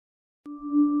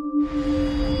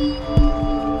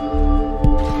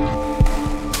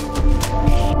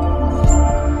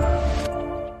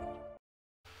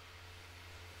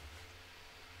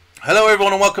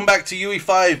everyone and welcome back to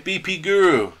UE5 BP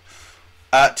Guru.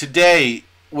 Today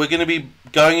we're going to be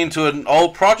going into an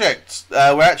old project.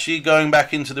 We're actually going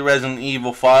back into the Resident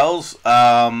Evil files.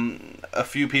 A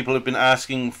few people have been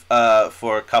asking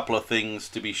for a couple of things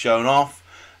to be shown off.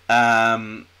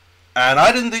 And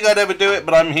I didn't think I'd ever do it,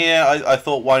 but I'm here. I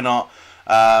thought, why not?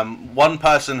 One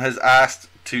person has asked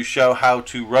to show how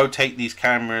to rotate these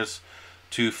cameras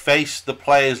to face the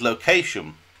player's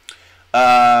location.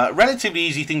 Relatively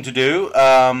easy thing to do,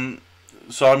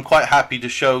 so I'm quite happy to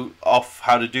show off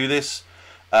how to do this.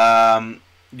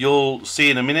 You'll see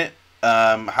in a minute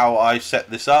how I set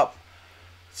this up.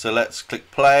 So let's click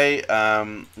play.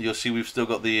 You'll see we've still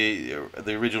got the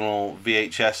original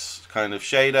VHS kind of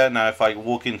shader. Now if I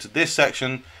walk into this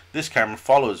section, this camera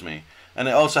follows me, and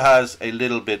it also has a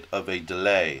little bit of a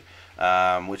delay,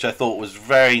 which I thought was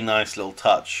very nice little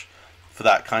touch for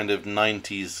that kind of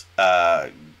 90s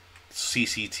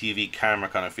CCTV camera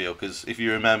kind of feel, because if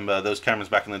you remember, those cameras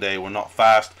back in the day were not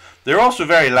fast. They're also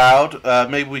very loud.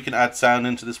 Maybe we can add sound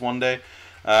into this one day,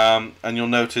 and you'll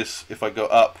notice if I go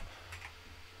up,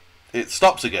 it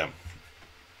stops again.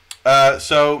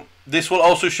 So this will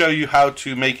also show you how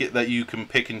to make it that you can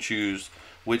pick and choose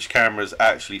which cameras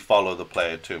actually follow the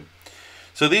player too.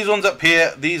 So these ones up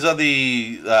here, these are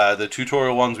the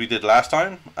tutorial ones we did last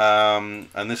time,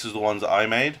 and this is the ones that I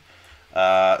made.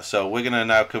 So we're going to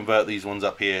now convert these ones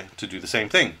up here to do the same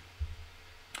thing.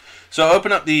 So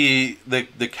open up the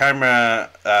camera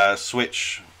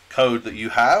switch code that you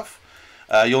have.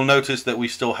 You'll notice that we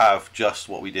still have just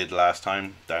what we did last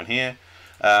time down here.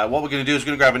 What we're going to do is we're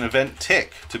going to grab an event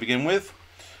tick to begin with,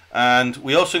 and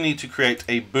we also need to create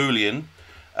a boolean.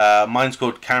 Mine's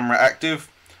called camera active,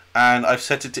 and I've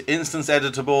set it to instance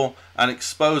editable and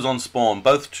expose on spawn,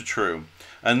 both to true.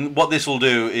 And what this will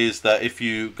do is that if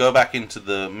you go back into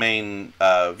the main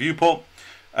viewport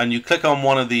and you click on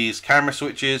one of these camera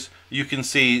switches, you can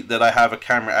see that I have a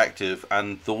camera active,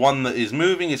 and the one that is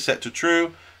moving is set to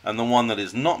true, and the one that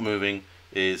is not moving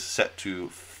is set to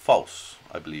false.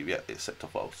 I believe, yeah, it's set to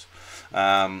false.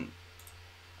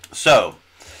 So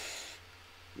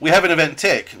we have an event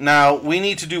tick. Now we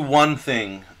need to do one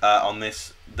thing on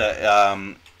this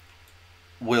that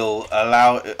will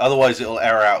allow, otherwise it'll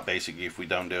error out basically if we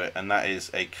don't do it, and that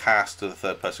is a cast to the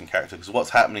third person character. Because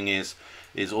what's happening is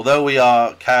although we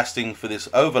are casting for this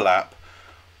overlap,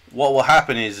 what will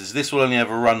happen is this will only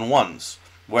ever run once,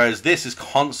 whereas this is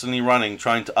constantly running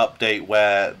trying to update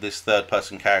where this third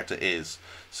person character is.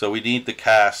 So we need the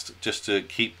cast just to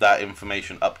keep that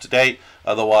information up to date,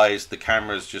 otherwise the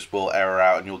cameras just will error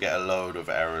out and you'll get a load of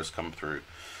errors come through.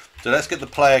 So let's get the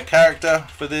player character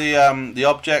for the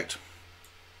object.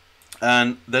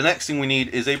 And the next thing we need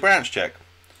is a branch check.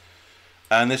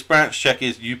 And this branch check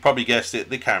is, you probably guessed it,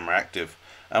 the camera active.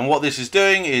 And what this is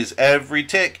doing is every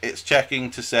tick it's checking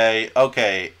to say,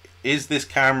 okay, is this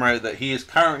camera that he is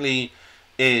currently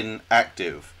in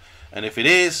active? And if it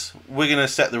is, we're going to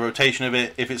set the rotation of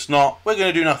it. If it's not, we're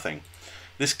going to do nothing.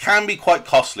 This can be quite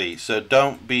costly, so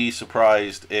don't be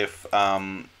surprised if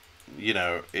you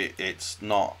know, it's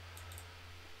not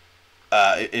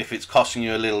if it's costing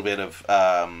you a little bit of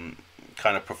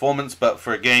kind of performance, but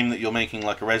for a game that you're making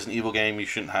like a Resident Evil game, you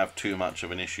shouldn't have too much of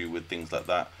an issue with things like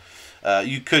that.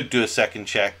 You could do a second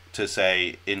check to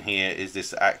say in here, is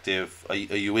this active? Are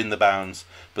you in the bounds?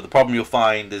 But the problem you'll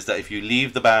find is that if you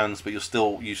leave the bounds but you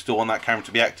still want that camera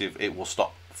to be active, it will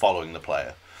stop following the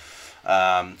player.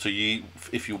 So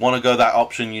if you want to go that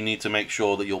option, you need to make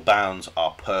sure that your bounds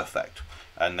are perfect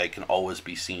and they can always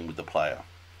be seen with the player.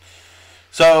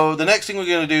 So the next thing we're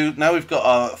going to do, now we've got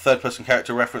our third person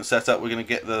character reference set up, we're going to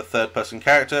get the third person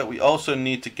character. We also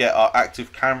need to get our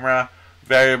active camera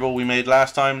variable we made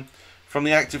last time. From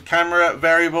the active camera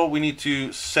variable, we need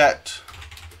to set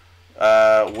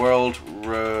world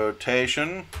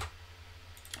rotation,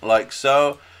 like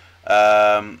so.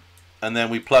 And then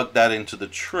we plug that into the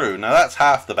true. Now that's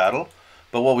half the battle.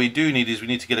 But what we do need is we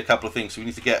need to get a couple of things. So we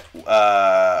need to get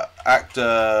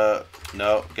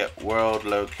get world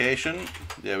location.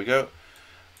 There we go.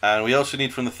 And we also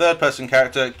need from the third person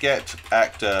character, get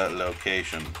actor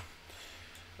location.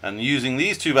 And using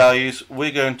these two values,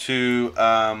 we're going to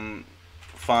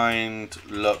find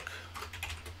look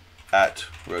at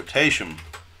rotation.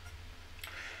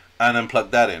 And then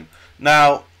plug that in.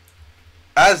 Now,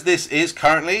 as this is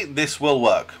currently, this will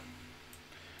work.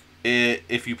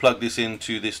 If you plug this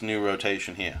into this new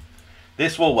rotation here,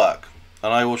 this will work,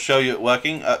 and I will show you it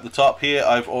working. At the top here,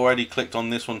 I've already clicked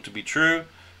on this one to be true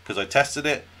because I tested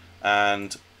it,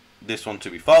 and this one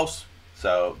to be false,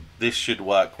 so this should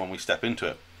work when we step into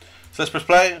it. So let's press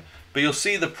play. but you'll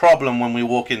see the problem when we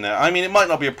walk in there. I mean, it might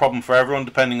not be a problem for everyone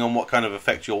depending on what kind of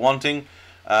effect you're wanting,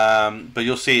 but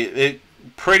you'll see it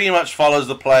pretty much follows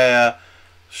the player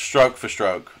stroke for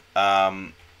stroke.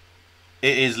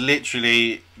 It is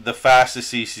literally the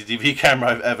fastest CCTV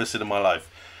camera I've ever seen in my life,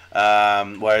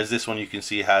 whereas this one you can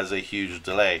see has a huge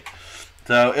delay.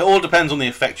 So it all depends on the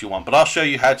effect you want, but I'll show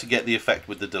you how to get the effect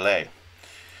with the delay.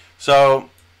 So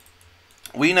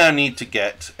we now need to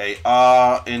get a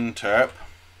R-interp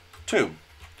 2.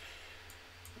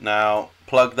 Now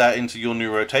plug that into your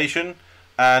new rotation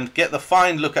and get the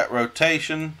find look at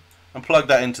rotation and plug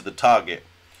that into the target.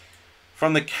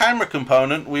 From the camera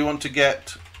component we want to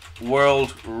get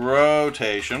world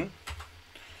rotation,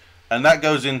 and that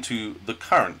goes into the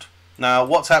current. Now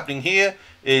what's happening here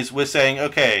is we're saying,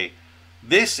 okay,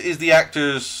 this is the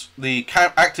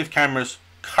active camera's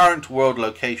current world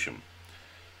location,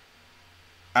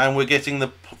 and we're getting the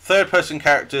third person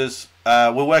characters,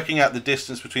 we're working out the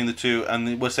distance between the two,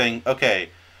 and we're saying, okay,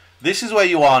 this is where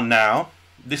you are now,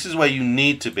 this is where you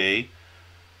need to be,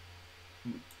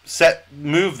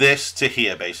 move this to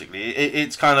here. Basically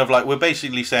it's kind of like we're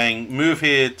basically saying move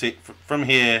here to from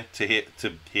here to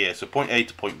here, so point A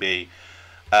to point B,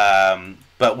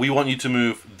 but we want you to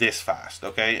move this fast,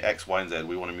 okay? X, Y, and Z,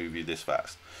 we want to move you this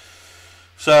fast.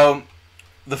 So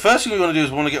the first thing we want to do is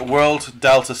we want to get world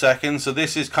delta seconds. So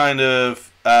this is kind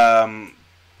of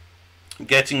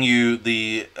getting you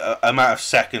the amount of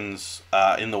seconds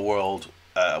in the world,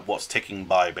 what's ticking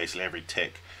by, basically every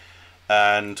tick.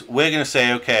 And we're going to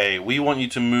say, okay, we want you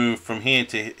to move from here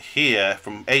to here,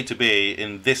 from A to B,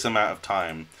 in this amount of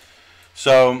time.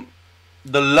 So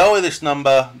the lower this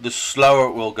number, the slower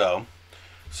it will go.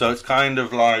 So it's kind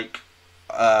of like,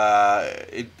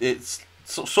 it's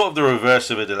sort of the reverse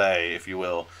of a delay, if you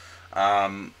will.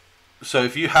 So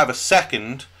if you have a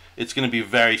second, it's going to be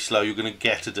very slow. You're going to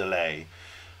get a delay.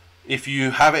 If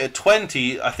you have it at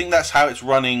 20, I think that's how it's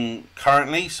running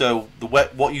currently. So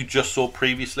what you just saw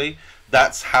previously,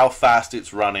 that's how fast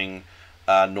it's running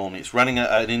normally. It's running at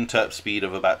an interp speed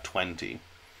of about 20.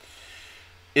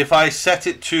 If I set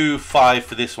it to 5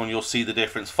 for this one, you'll see the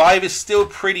difference. 5 is still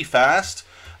pretty fast.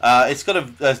 It's got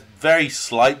a very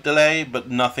slight delay, but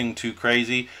nothing too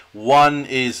crazy. 1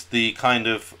 is the kind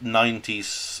of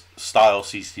 90s style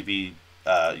CCTV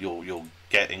you're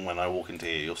getting when I walk into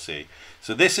here, you'll see.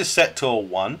 So this is set to a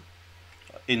 1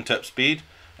 interp speed,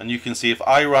 and you can see if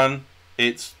I run,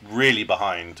 it's really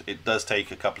behind. It does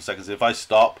take a couple of seconds. If I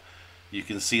stop, you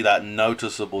can see that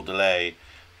noticeable delay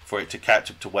for it to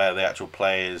catch up to where the actual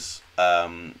player's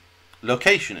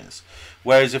location is.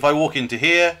 Whereas if I walk into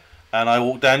here and I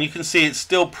walk down, you can see it's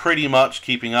still pretty much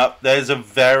keeping up. There's a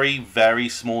very, very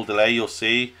small delay, you'll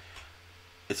see.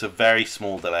 It's a very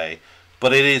small delay,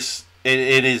 but it is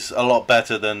a lot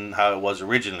better than how it was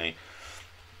originally.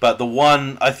 But the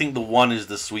 1, I think the 1 is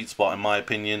the sweet spot in my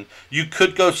opinion. You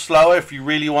could go slower if you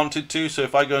really wanted to. So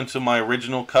if I go into my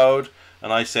original code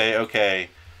and I say, okay,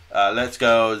 let's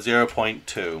go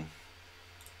 0.2,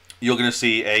 you're going to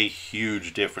see a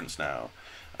huge difference now.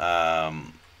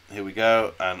 Here we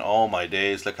go, and oh my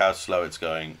days, look how slow it's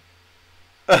going.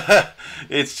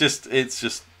 It's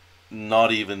just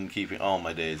not even keeping. Oh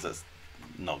my days, that's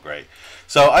not great.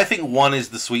 So I think 1 is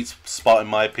the sweet spot in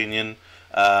my opinion.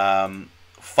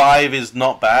 5 is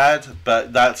not bad,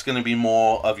 but that's going to be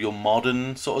more of your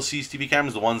modern sort of CCTV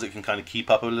cameras, the ones that can kind of keep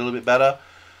up a little bit better,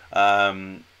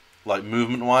 like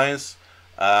movement wise.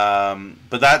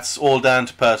 But that's all down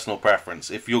to personal preference.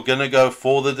 If you're going to go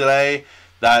for the delay,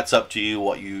 that's up to you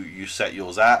what you set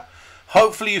yours at.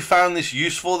 Hopefully you found this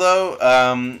useful though.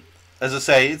 As I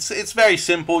say, it's very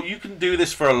simple. You can do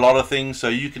this for a lot of things. So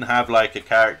you can have like a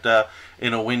character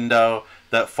in a window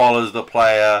that follows the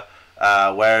player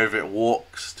wherever it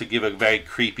walks to give a very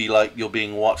creepy, like you're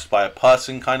being watched by a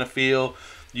person kind of feel.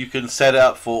 You can set it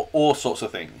up for all sorts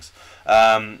of things.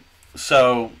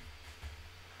 So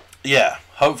yeah,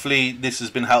 hopefully this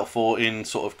has been helpful in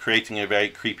sort of creating a very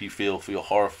creepy feel for your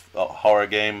horror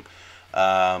game.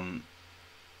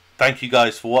 Thank you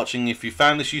guys for watching. If you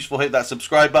found this useful, hit that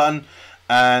subscribe button,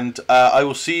 and I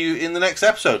will see you in the next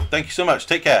episode. Thank you so much.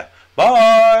 Take care.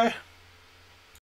 Bye.